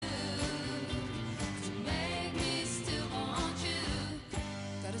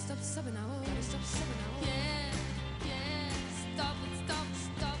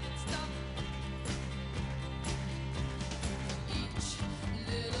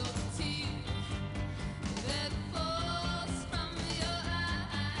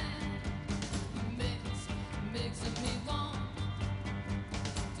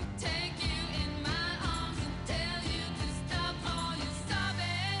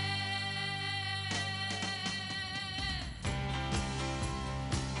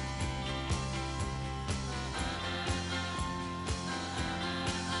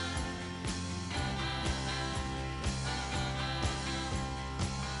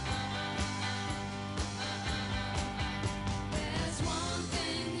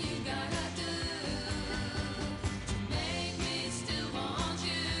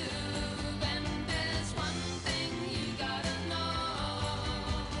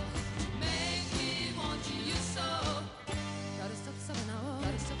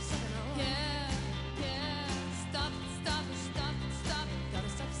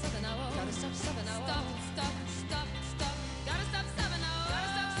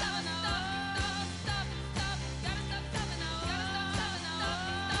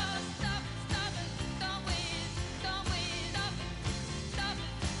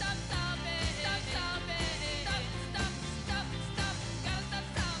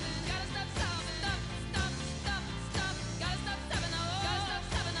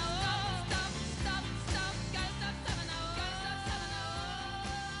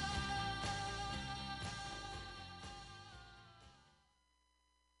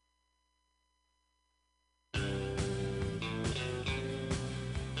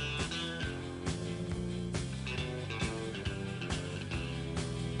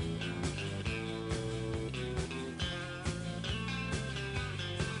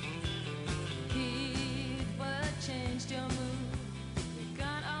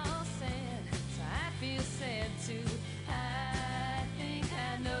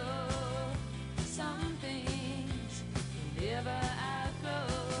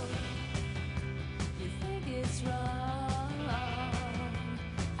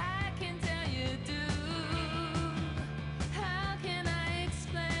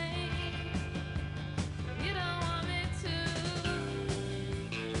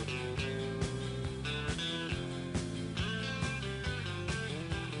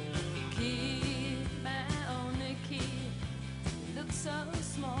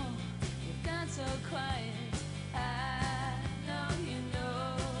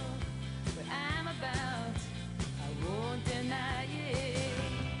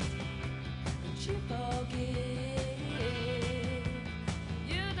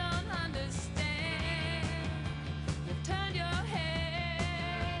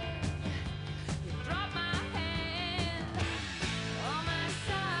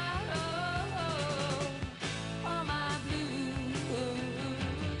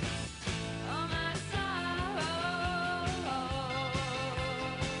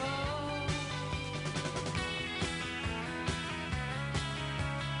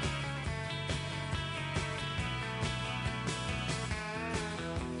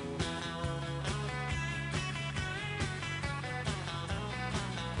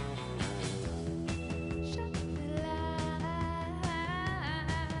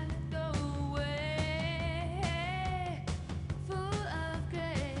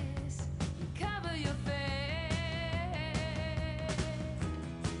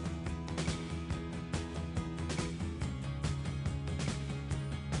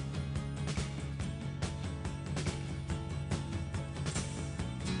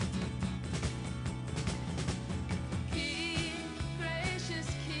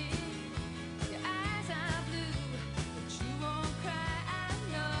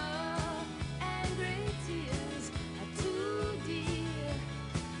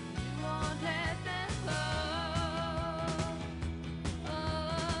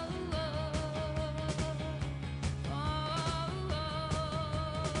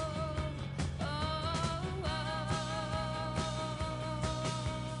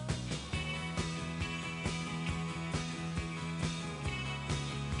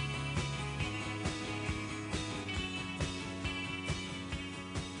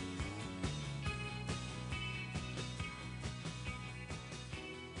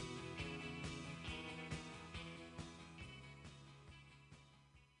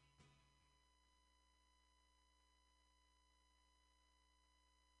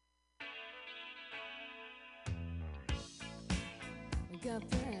got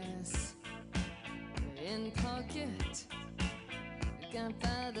brass in pocket,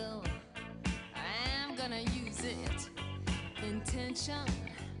 gunpowder, I'm gonna use it. Intention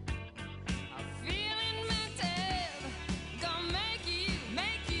of feeling mental, gonna make you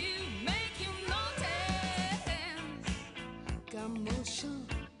notice. Got motion,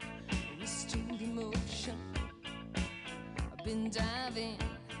 restrained emotion. I've been diving,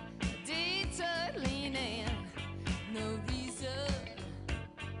 detour leaning, no reason.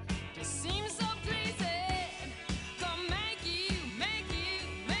 Just seems so pleasing. Gonna make you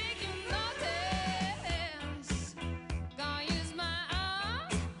notice. Gonna use my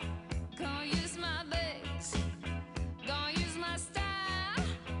arms, gonna use my legs, gonna use my style,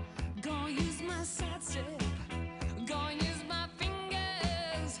 gonna use my side step, gonna use my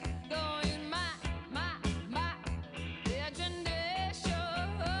fingers, gonna use my imagination.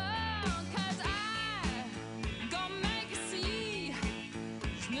 'Cause I gonna make you see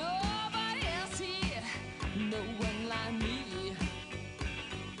there's nobody else here, no one like me.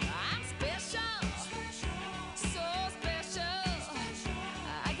 I'm special, so special.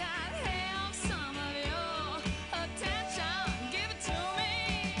 I gotta have some of your attention. Give it to me.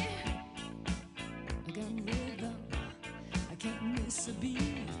 I got rhythm, I can't miss a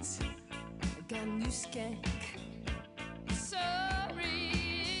beat. I got new skank, so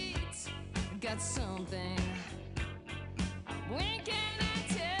read. I got something I'm winking at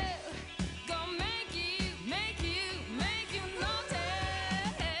you. Gonna make you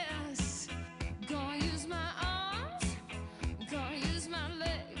notice. Gonna use my arms, gonna use my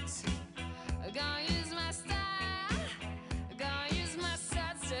legs, gonna use my style, gonna use my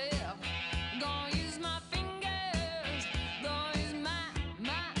side step, gonna use my fingers, gonna use my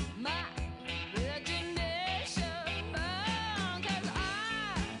imagination. 'Cause I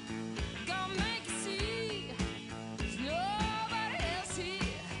gonna make you see there's nobody else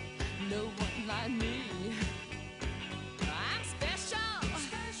here, no one like me. I'm special,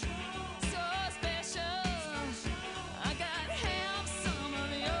 so special. I gotta have some of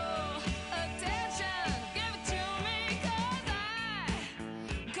your attention. Give it to me, 'cause I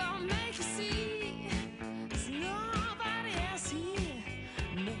gonna make you see there's nobody else here,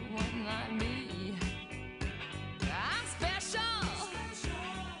 no one like me. I'm special,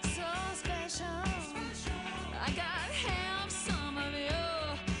 so special. I gotta have some of your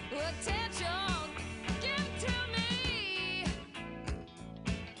attention. Give it to me.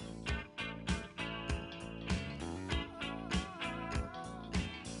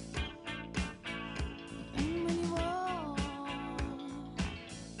 And when you walk,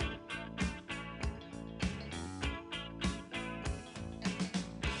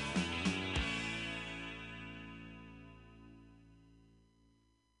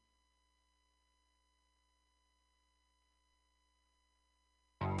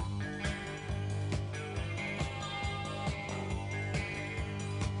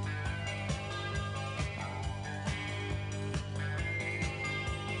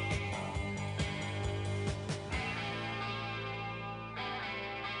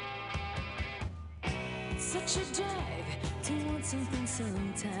 such a drag to want something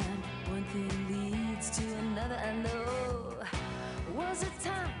sometime. One thing leads to another, I know. Was it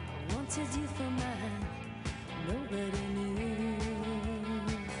time I wanted you for mine? Nobody knew.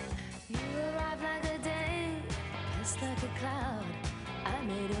 You arrived like a day, passed like a cloud. I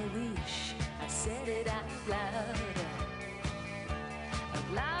made a wish, I said it out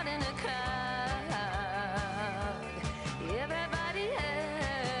loud in a crowd. Everybody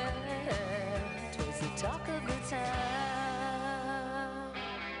heard, 'twas the talk of the town.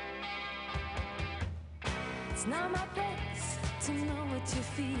 It's not my place to know what you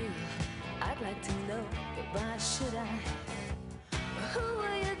feel. I'd like to know, but why should I? Who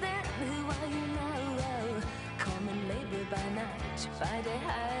were you then? Who are you now? Common labor by night, by day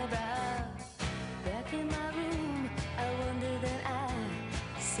highbrow. Back in my room, I wonder that I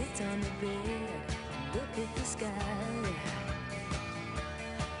sit on the bed, look at the sky.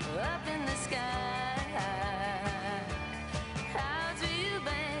 Up in the sky, how do you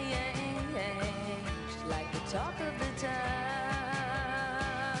change like the talk of the town?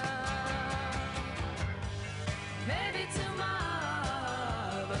 Maybe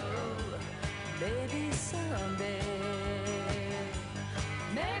tomorrow, maybe someday.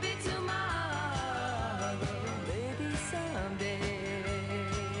 Maybe tomorrow, maybe someday.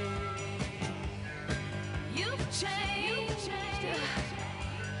 You've changed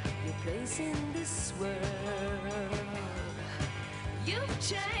your place in this world. You've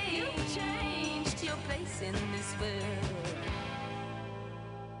changed your place in this world.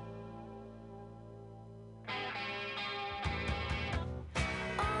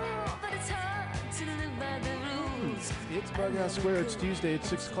 Bughouse Square. It's Tuesday. It's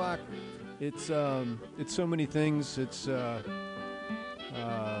 6 o'clock. It's so many things. It's a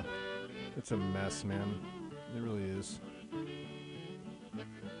mess, man. It really is.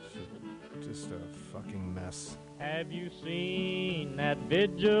 It's just a fucking mess. Have you seen that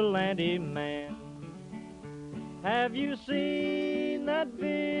vigilante man? Have you seen that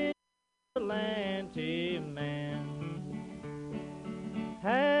vigilante man?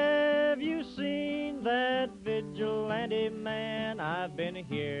 Have you seen that vigilante man? I've been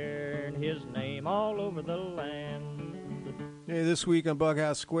hearing his name all over the land. Hey, this week on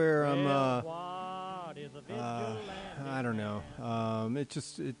Bughouse Square, I'm what is a vigilante? I don't know.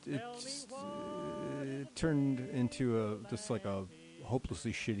 It turned into just like a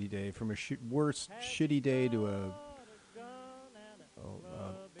hopelessly shitty day. From a worse shitty day to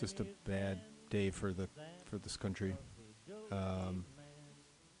just a bad day for this country.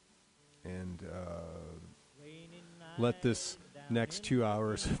 And let this next 2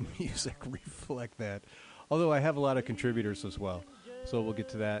 hours of music reflect that. Although I have a lot of contributors as well, so we'll get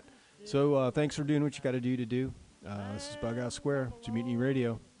to that. So thanks for doing what you got to do. This is Bughouse Square. It's Mutiny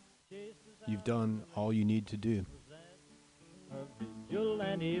Radio. You've done all you need to do. A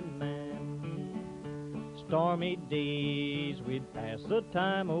vigilante man. Stormy days we'd pass the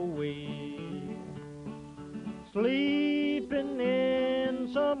time away, sleeping in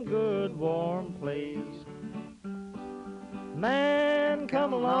some good warm place. Man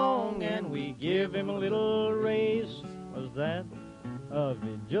come along and we give him a little race. Was that a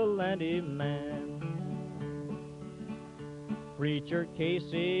vigilante man? Preacher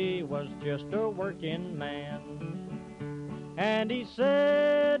Casey was just a working man, and he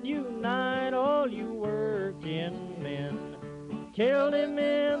said, unite all you working men. Killed him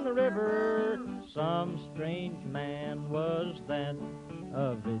in the river, some strange man. Was that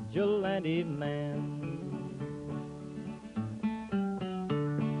a vigilante man?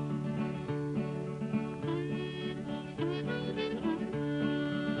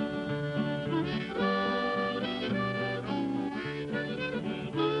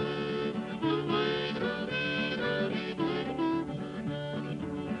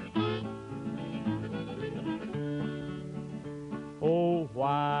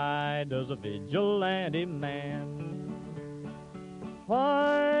 Why does a vigilante man?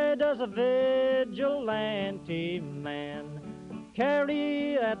 Why does a vigilante man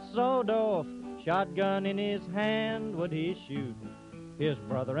carry that sawed-off shotgun in his hand? Would he shoot his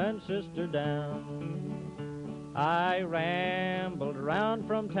brother and sister down? I rambled around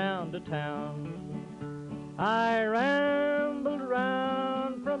from town to town. I rambled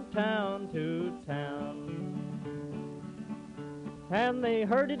around from town to town, and they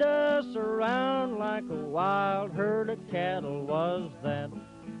herded us around like a wild herd of cattle. Was that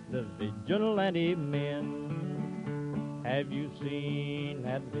the vigilante men? Have you seen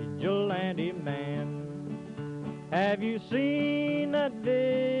that vigilante man? Have you seen that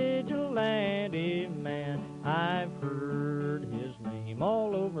vigilante man? I've heard his name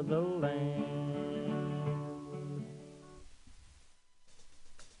all over the land.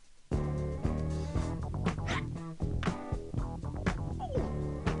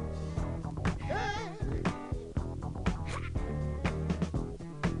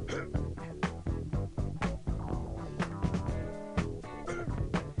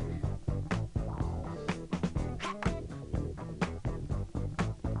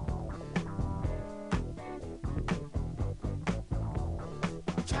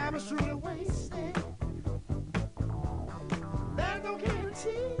 Time is truly wasted. There's no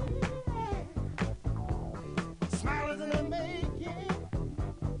guarantee. Smile isn't a making.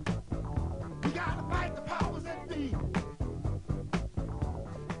 You gotta fight the powers that be.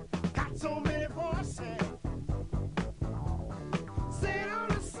 Got so many voices saying all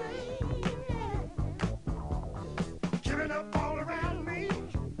the same. Giving up all around me.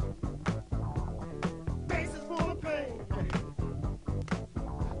 Faces full of pain.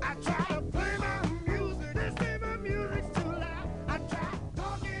 I try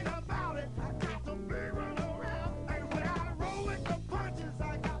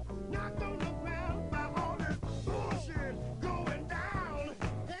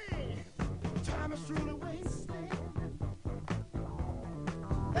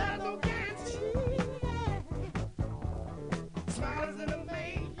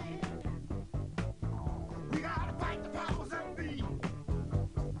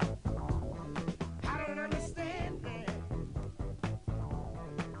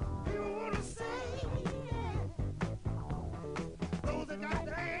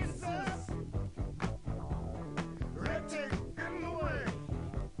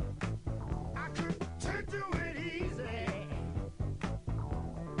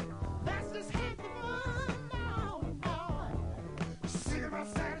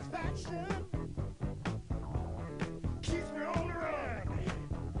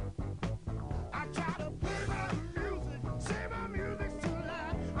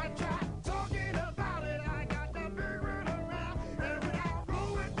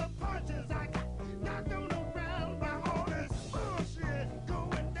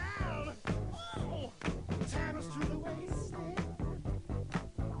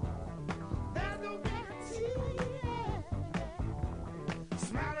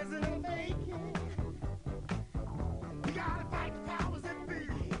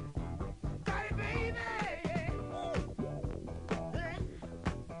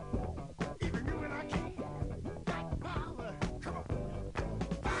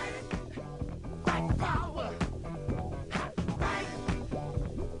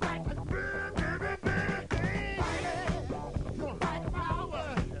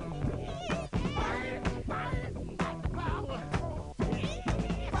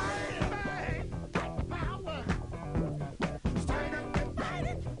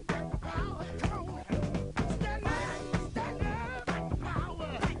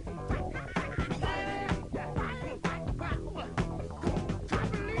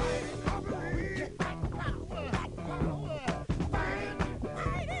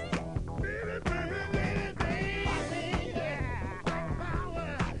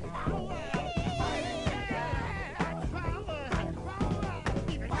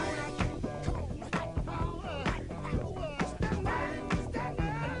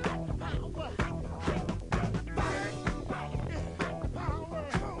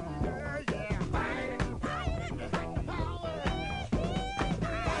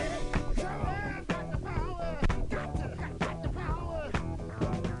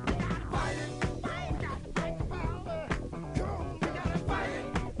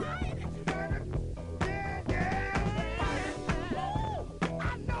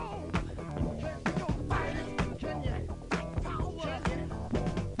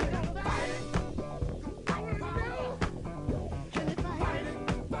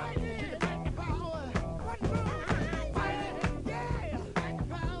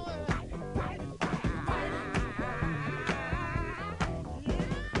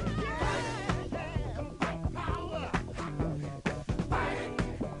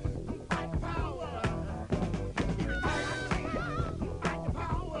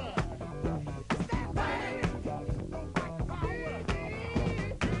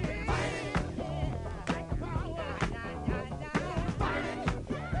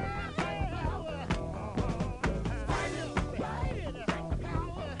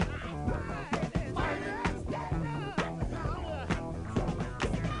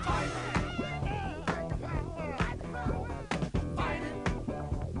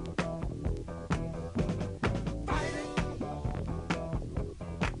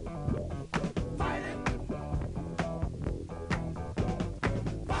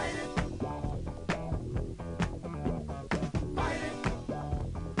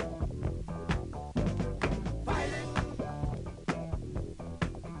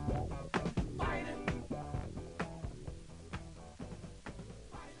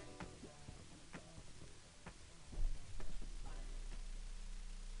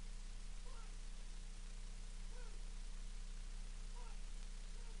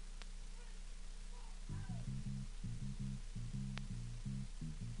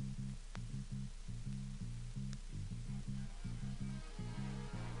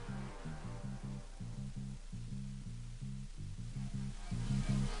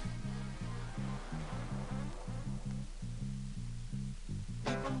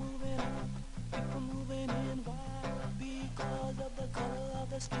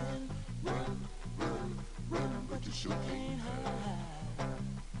spin. Run, run, run, but you sure can't hide.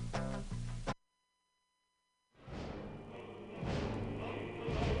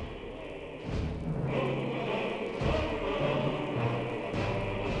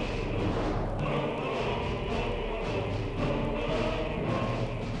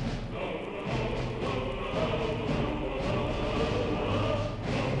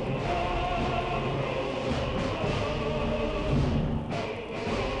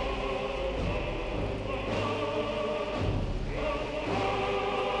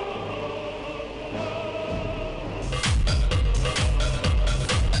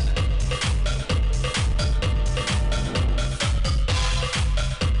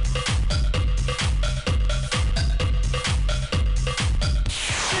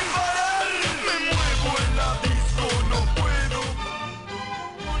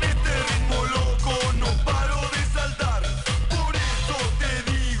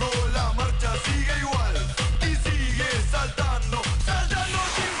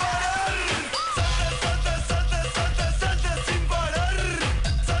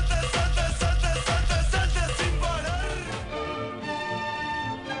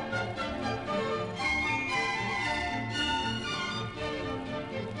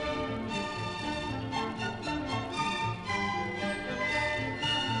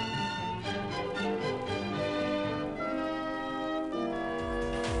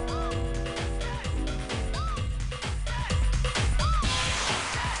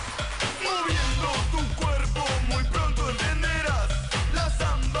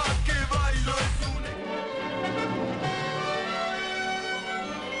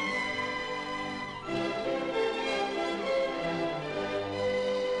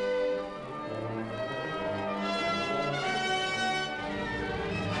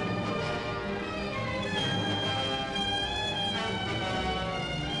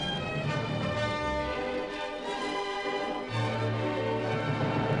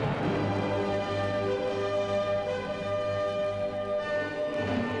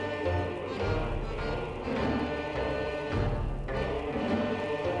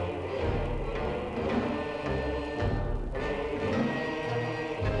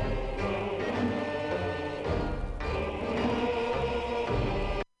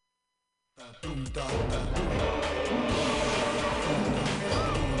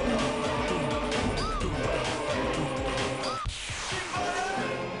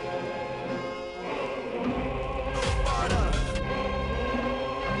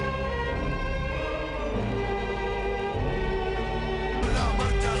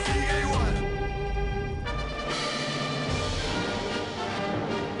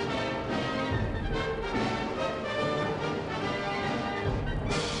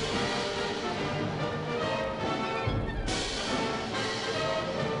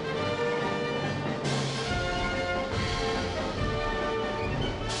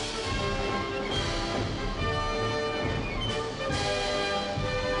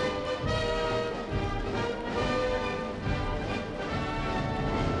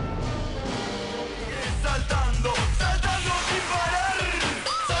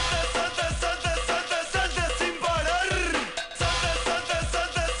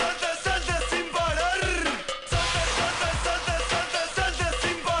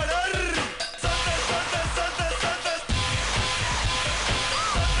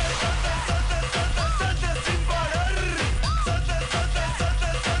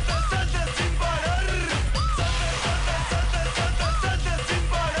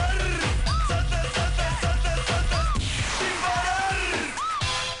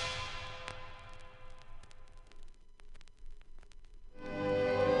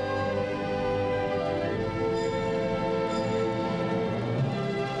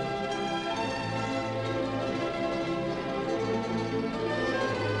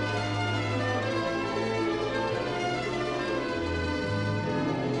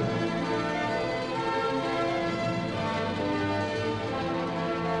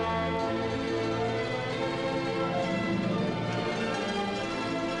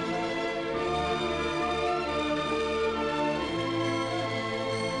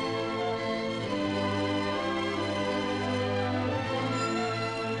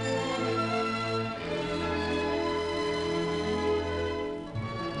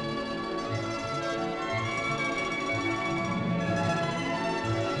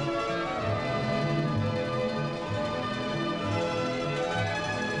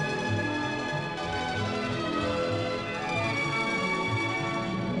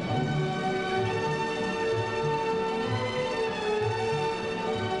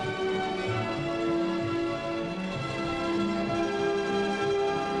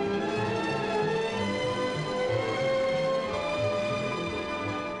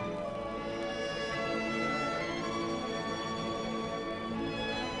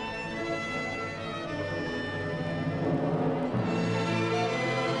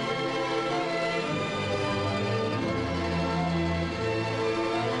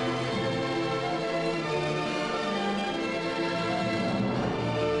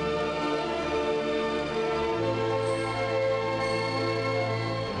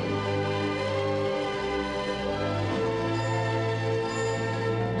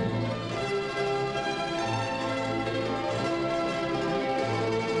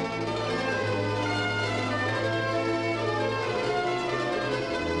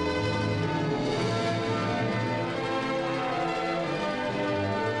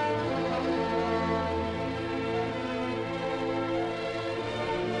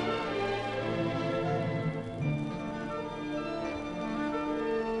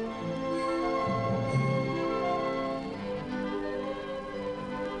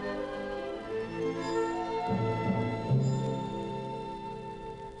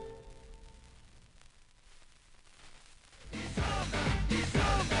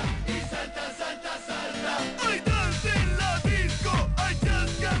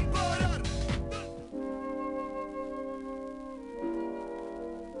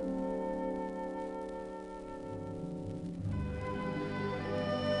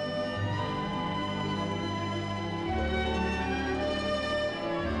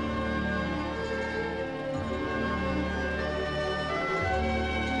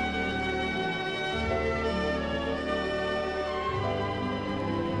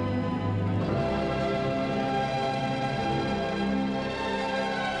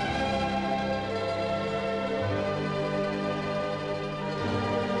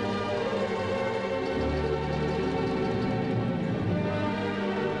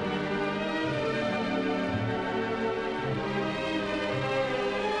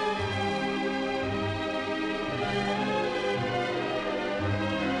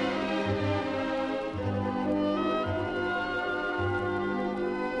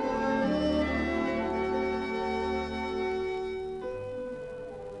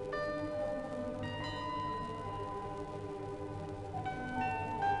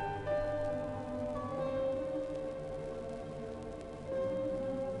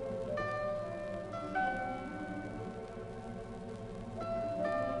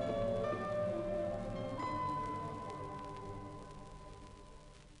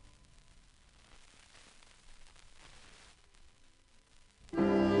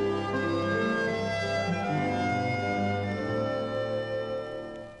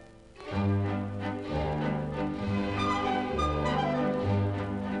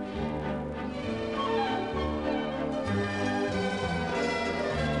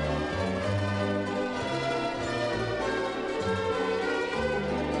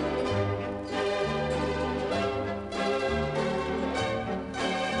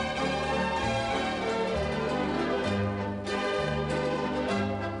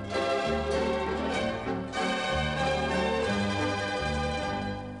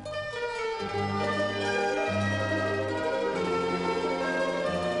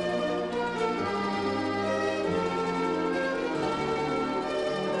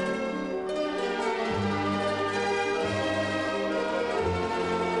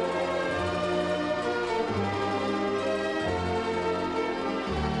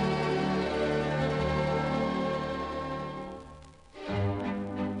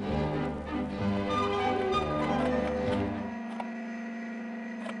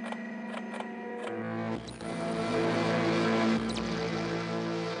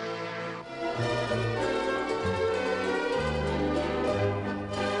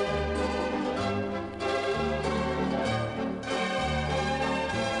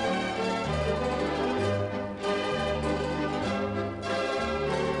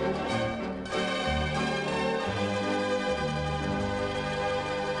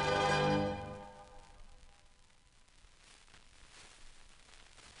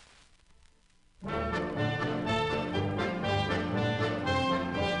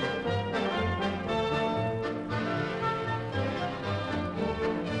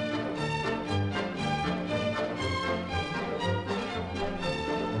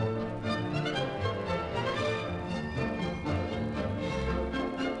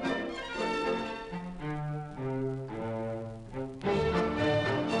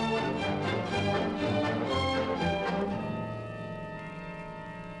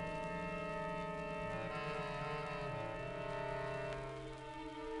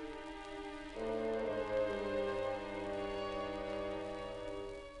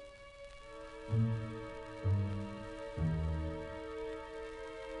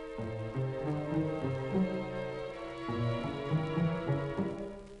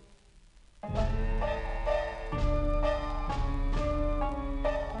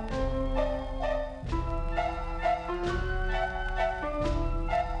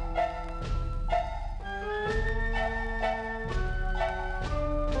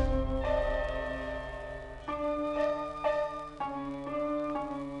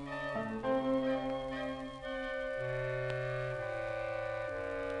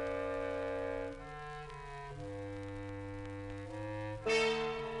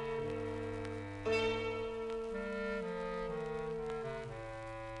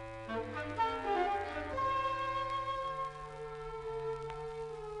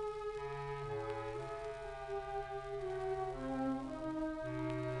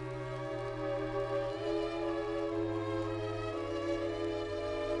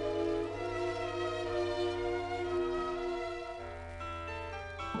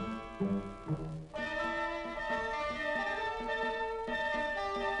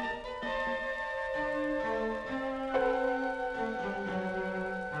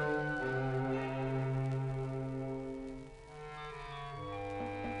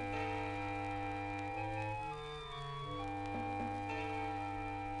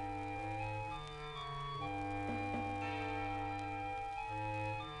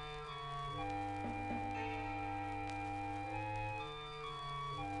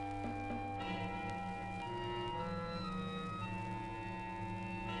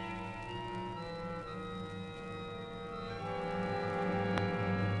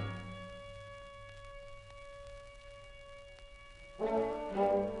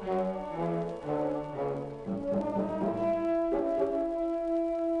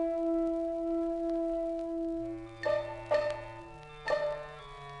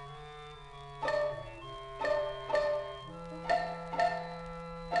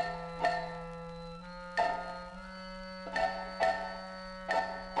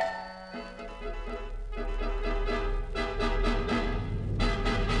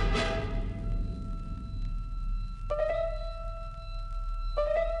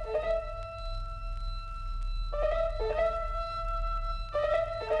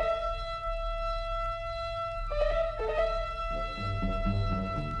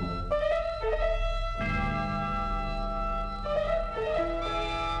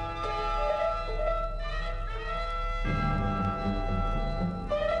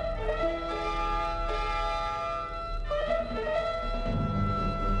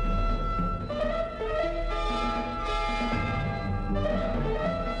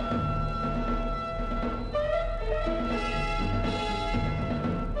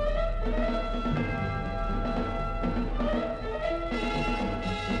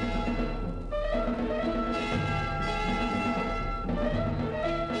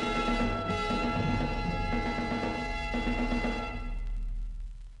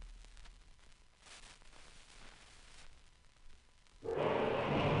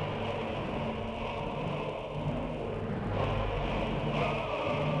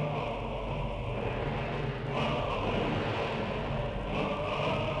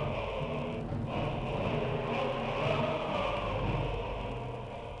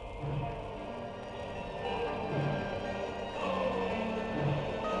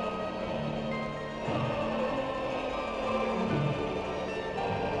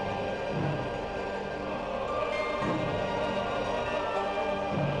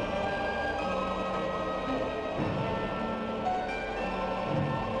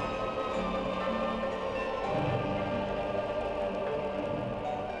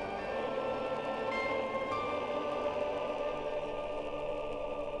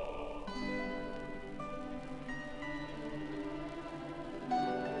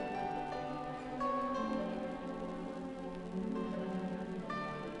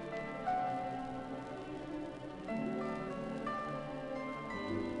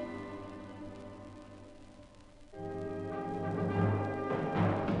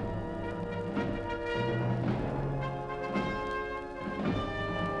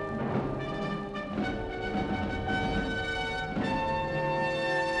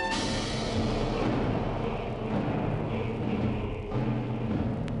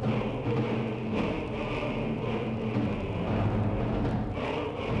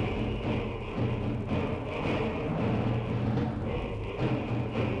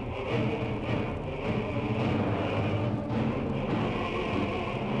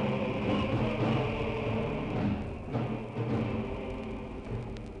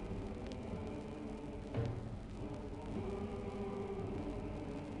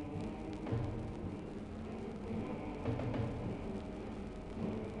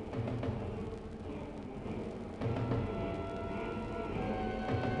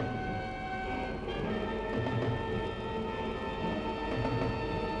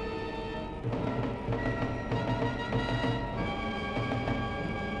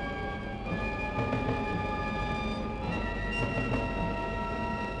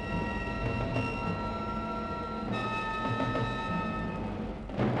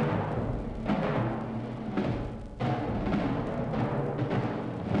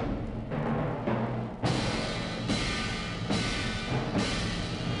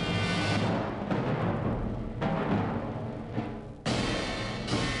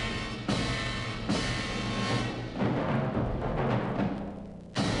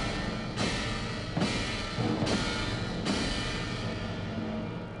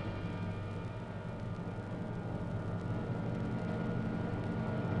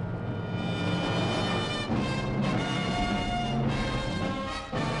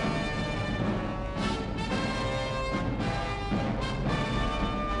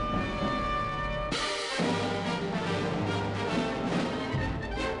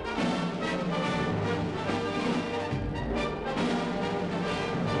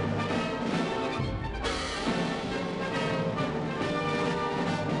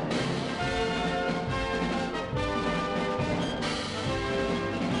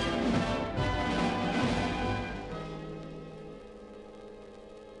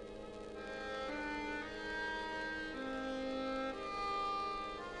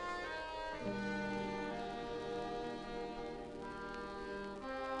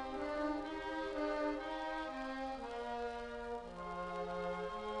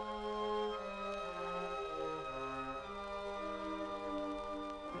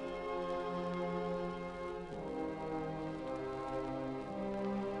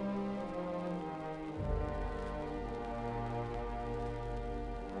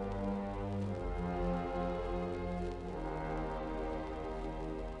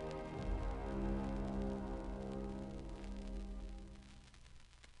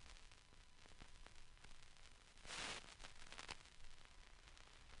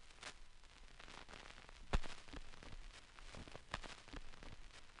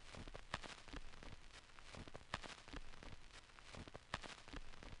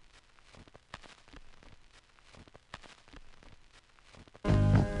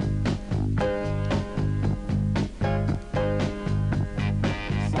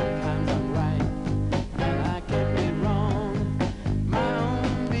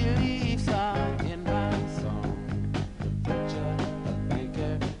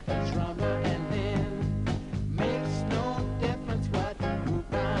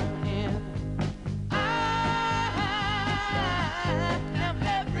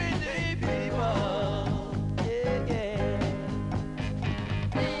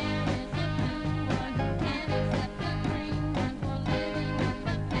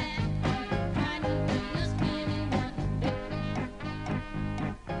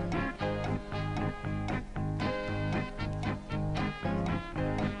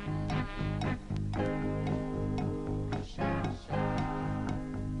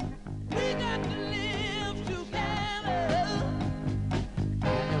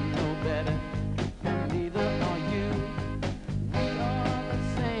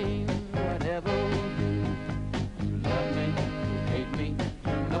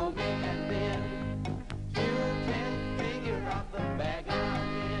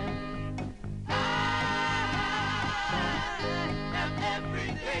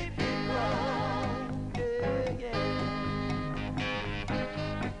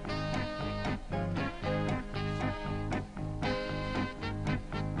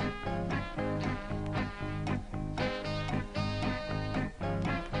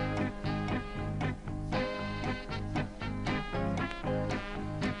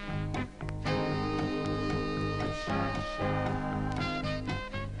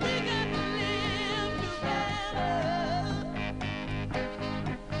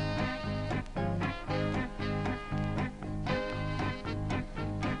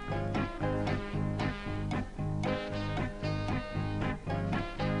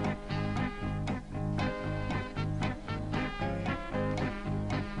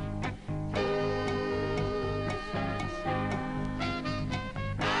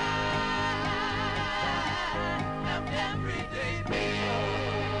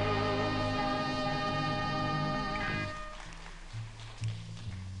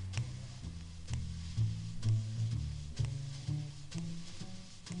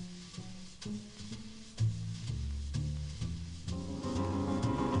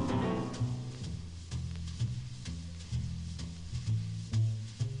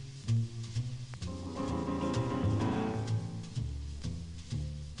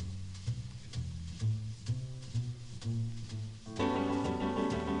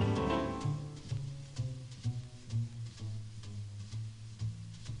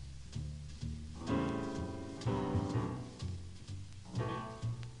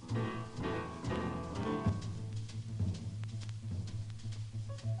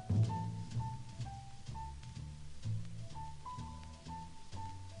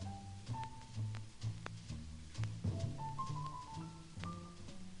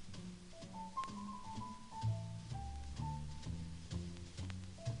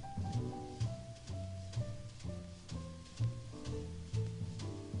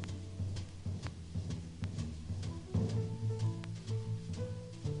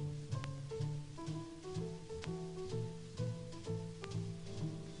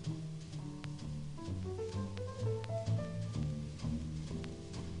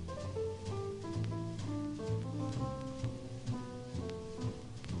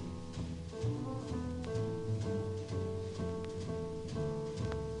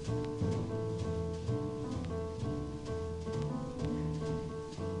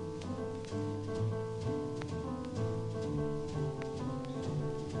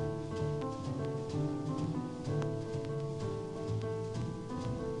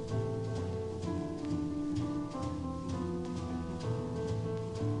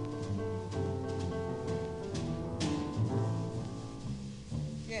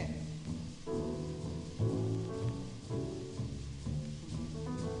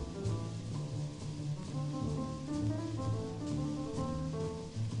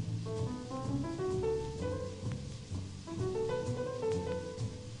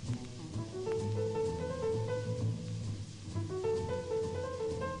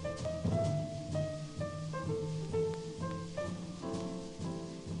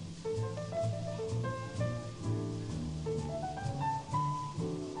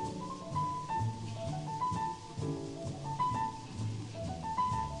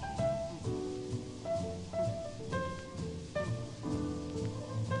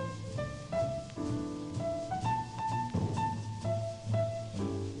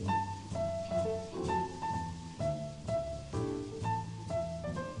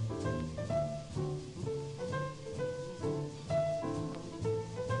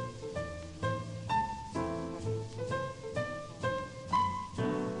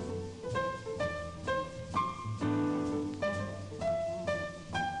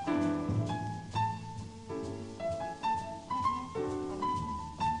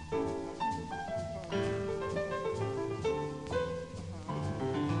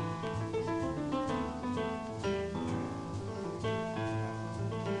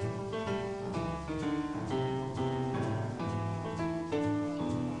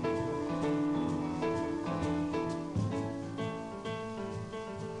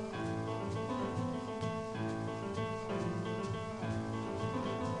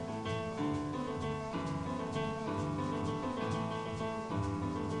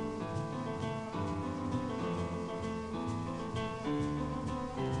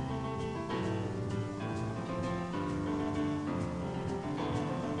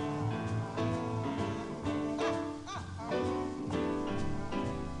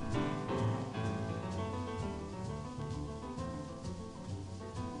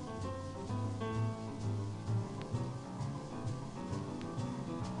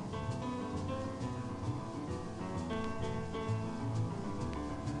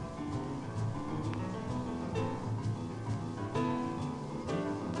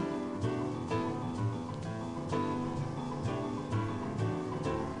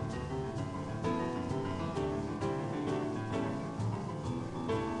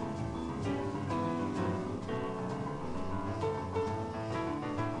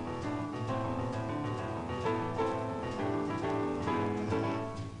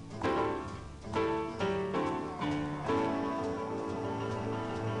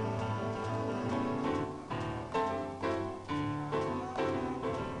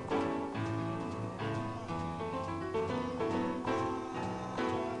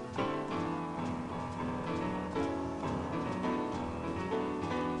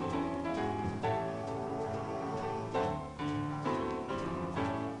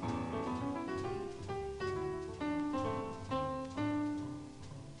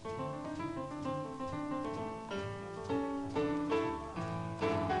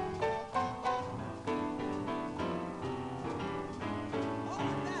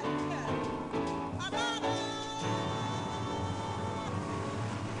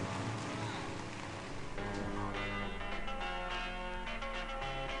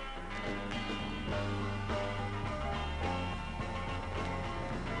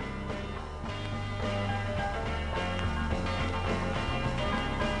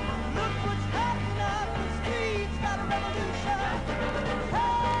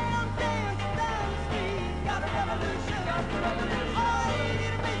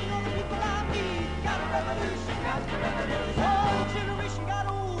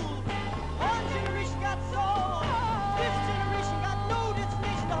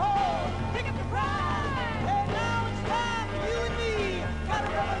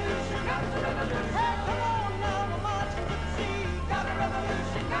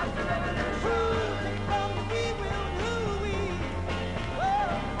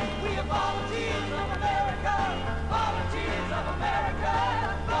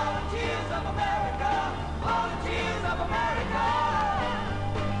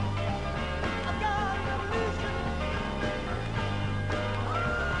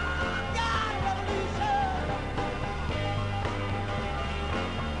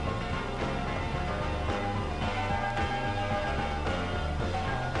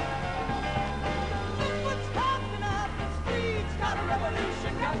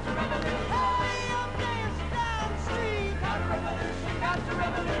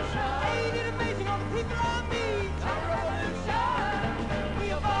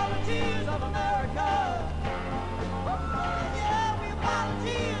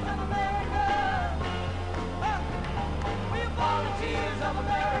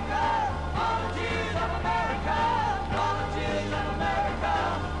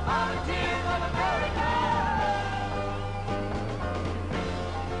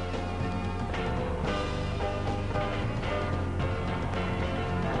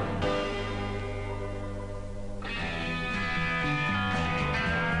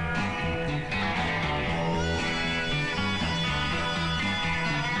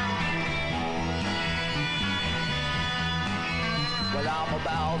 I'm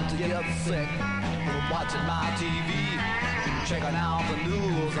about to get sick from watching my TV, checking out the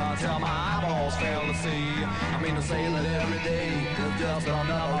news until my eyeballs fail to see. I mean to say that every day is just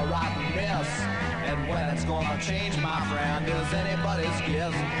another rotten mess, and when it's gonna change, my friend, is anybody's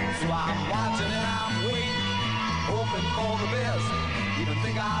guess. So I'm watching and I'm waiting, hoping for the best. Even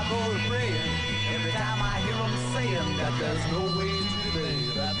think I'll go to praying every time I hear them saying that there's no way to delay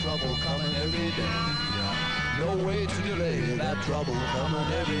that trouble coming every day. No way to delay that trouble coming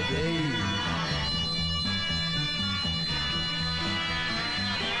every day.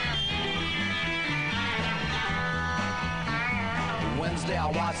 Wednesday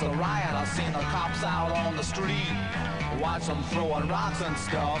I watched the riot, I seen the cops out on the street. Watch them throwing rocks and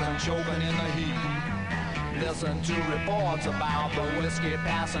stuff and choking in the heat. Listen to reports about the whiskey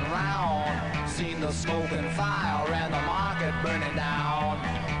passing round. Seen the smoke and fire and the market burning down.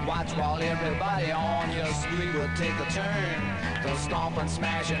 Watch while everybody on your street would take a turn to stomp and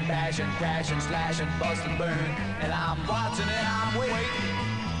smash and bash and crash and slash and bust and burn. And I'm watching and I'm waiting,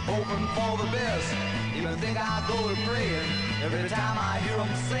 hoping for the best. Even think I'll go to praying every time I hear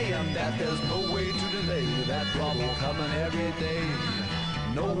them saying that there's no way to delay that trouble coming every day.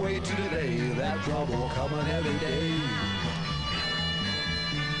 No way to delay that trouble coming every day.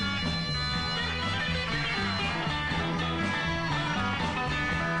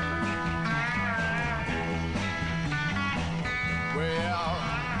 Well,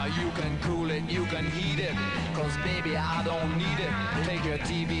 you can cool it, you can heat it, 'cause baby I don't need it. Take your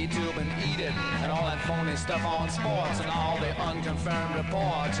TV tube and eat it, and all that phony stuff on sports and all the unconfirmed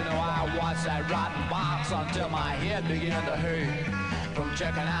reports. You know, I watched that rotten box until my head began to hurt from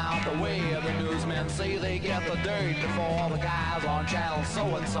checking out the way the newsmen say they get the dirt before the guys on channel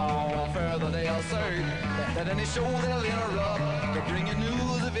so-and-so. And further they assert that any show they'll interrupt to bring you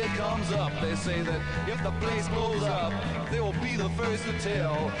news if it comes up. They say that if the place blows up, they will be the first to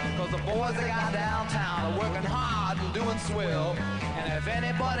tell, 'cause the boys they got downtown are working hard and doing swell. And if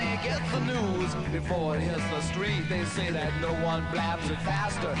anybody gets the news before it hits the street, they say that no one blabs it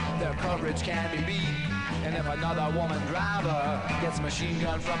faster, their coverage can't be beat. And if another woman driver gets machine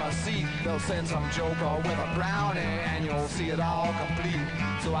gun from a seat, they'll send some joker with a brownie and you'll see it all complete.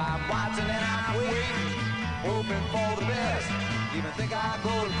 So I'm watching and I'm waiting, hoping for the best. Even think I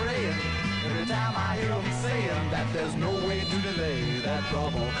go to praying every time I hear them saying that there's no way to delay that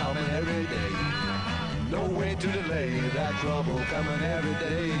trouble coming every day. No way to delay that trouble coming every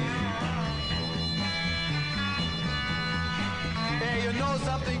day. Hey, you know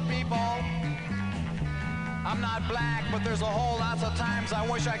something, people? I'm not black, but there's a whole lot of times I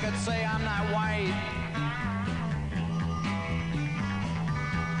wish I could say I'm not white.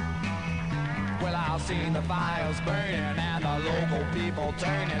 Well, I've seen the fires burning and the local people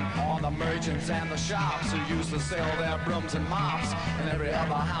turning on the merchants and the shops who used to sell their brooms and mops and every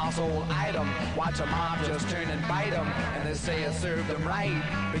other household item. Watch a mob just turn and bite them, and they say it served them right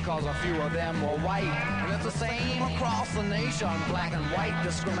because a few of them were white. And it's the same across the nation, black and white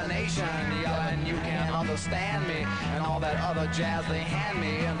discrimination, yelling you can't understand me and all that other jazz they hand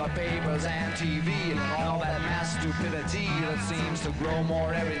me in the papers and TV, and all that mass stupidity that seems to grow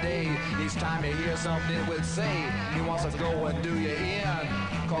more every day. Each time you hear something it would say he wants to go and do you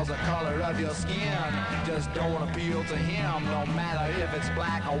in, 'cause the color of your skin just don't appeal to him, no matter if it's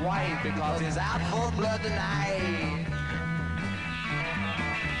black or white, because he's out for blood tonight.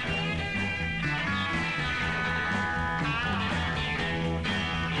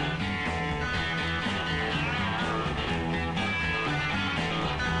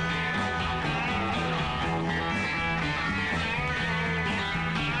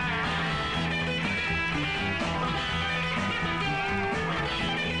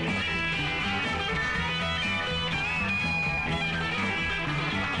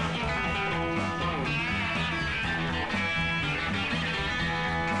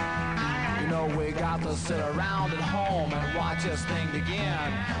 We got to sit around at home and watch this thing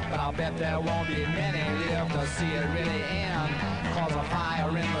begin, but I'll bet there won't be many live to see it really end, 'cause a fire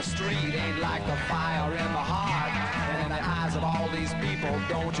in the street ain't like the fire in the heart. And in the eyes of all these people,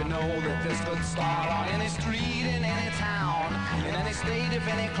 don't you know that this could start on any street in any town, in any state, if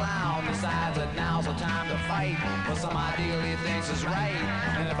any clown decides that now's the time to fight for some ideal he thinks is right.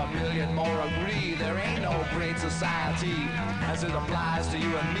 And if a million more agree, there ain't no great society as it applies to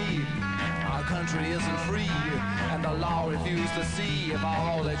you and me. Our country isn't free, and the law refused to see if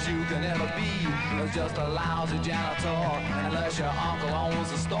all that you can ever be is just a lousy janitor. And unless your uncle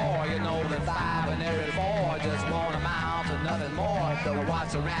owns a store, you know that 5 in every 4 just won't amount to nothing more. They'll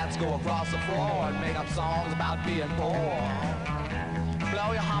watch the rats go across the floor and make up songs about being poor.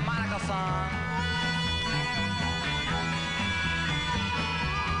 Blow your harmonica, son.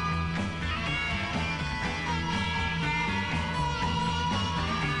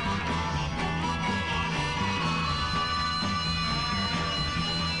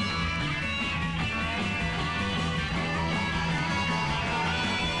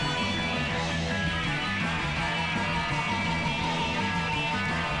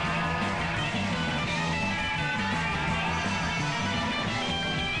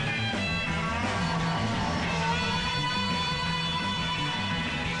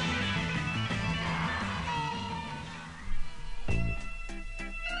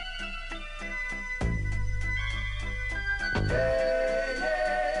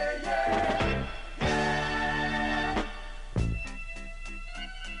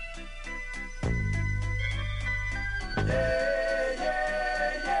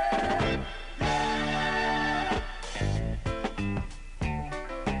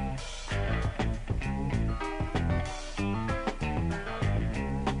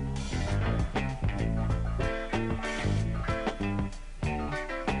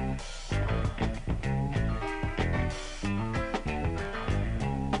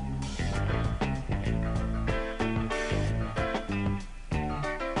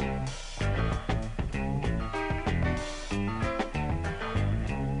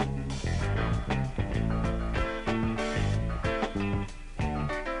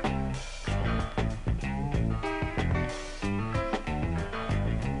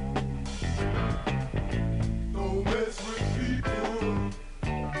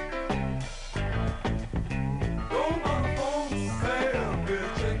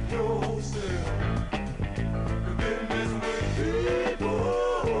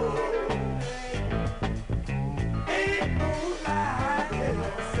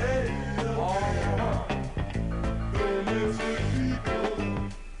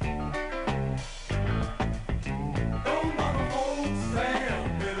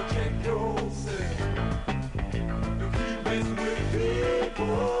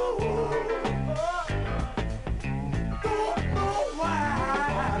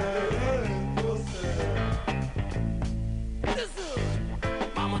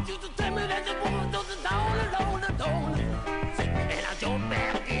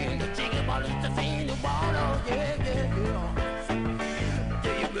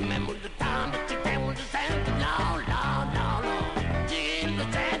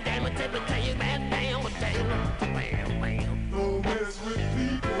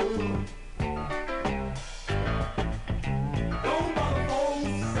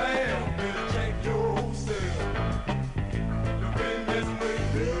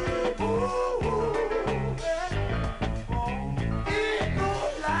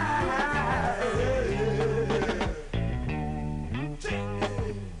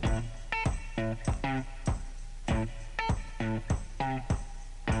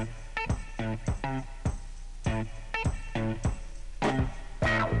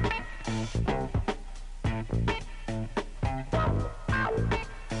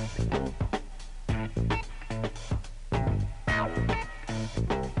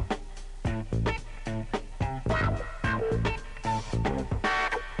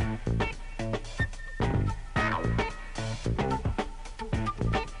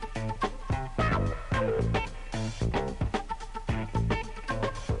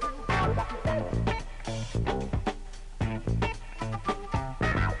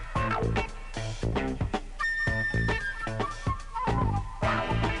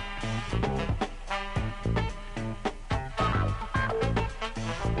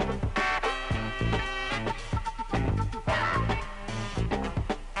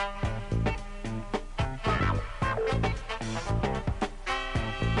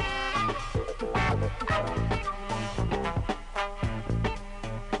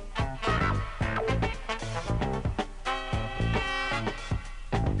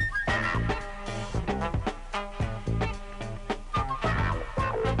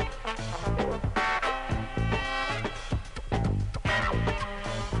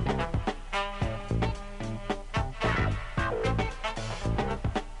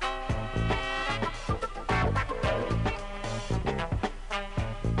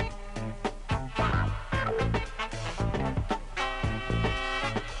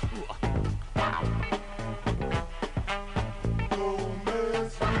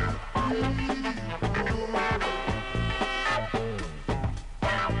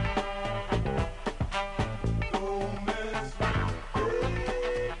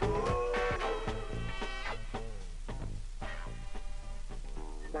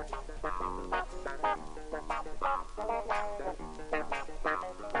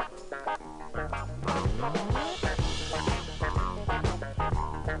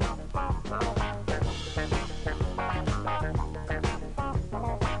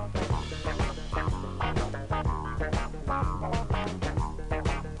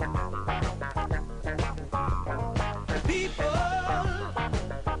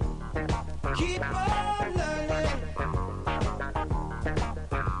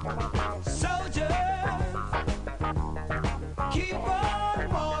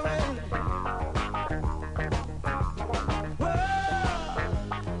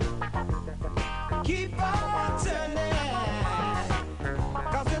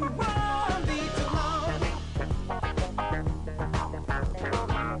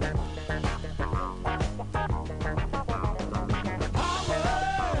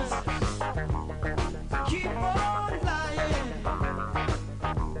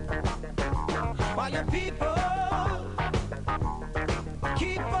 while your people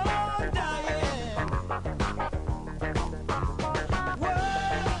keep on dying.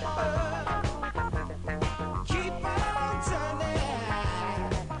 World, keep on turning,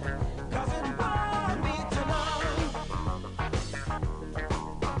 'cause it won't be too long.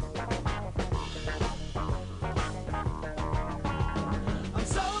 I'm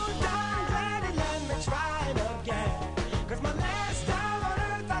so darn glad he let me try it again, 'cause my last time on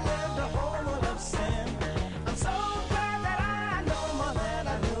earth I lived a whole world of sin. I'm so glad that I know more than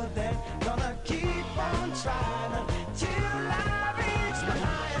I knew then. Gonna keep on trying till I reach the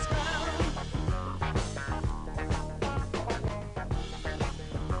highest ground.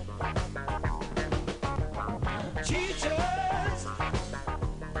 Teachers,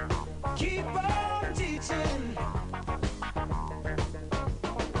 keep on teaching.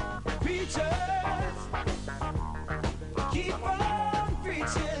 Preachers, keep on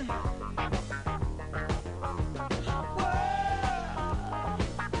preaching. World,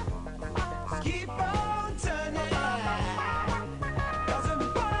 keep on turning, 'cause it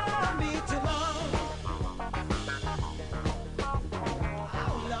won't be too long.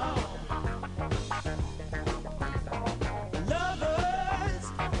 Oh no. Lovers,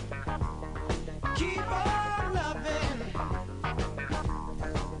 keep on loving.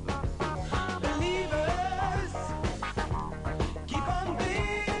 Believers, keep on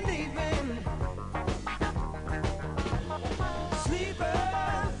believing.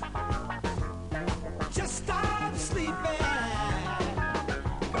 Sleepers, just stop sleeping,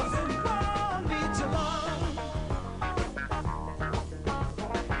 'cause it won't be too long.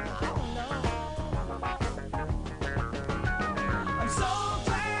 Oh no. I'm so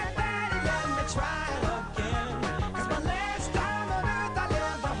glad that he let me try it again, 'cause my last time on earth I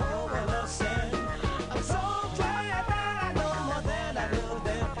lived a whole world of sin. I'm so glad that I know more than I knew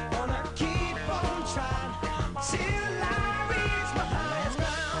then. Gonna keep on trying till I reach my highest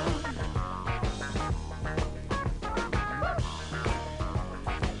ground.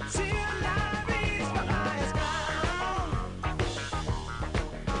 Till I reach my highest ground.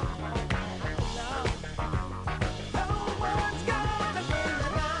 No one's gonna bring me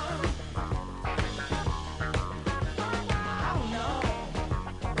down. Oh no.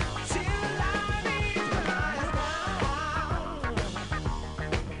 Till I reach my highest ground.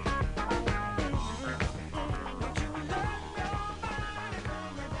 Don't you let nobody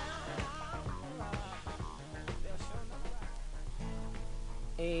bring me down.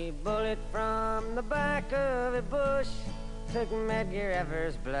 A bullet from the back of a bush took Medgar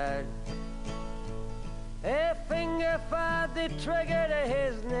Evers' blood. A finger fired the trigger to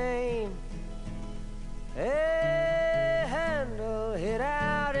his name. A handle hit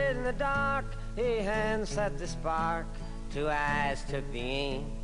out in the dark. A hand set the spark. Two eyes took the aim.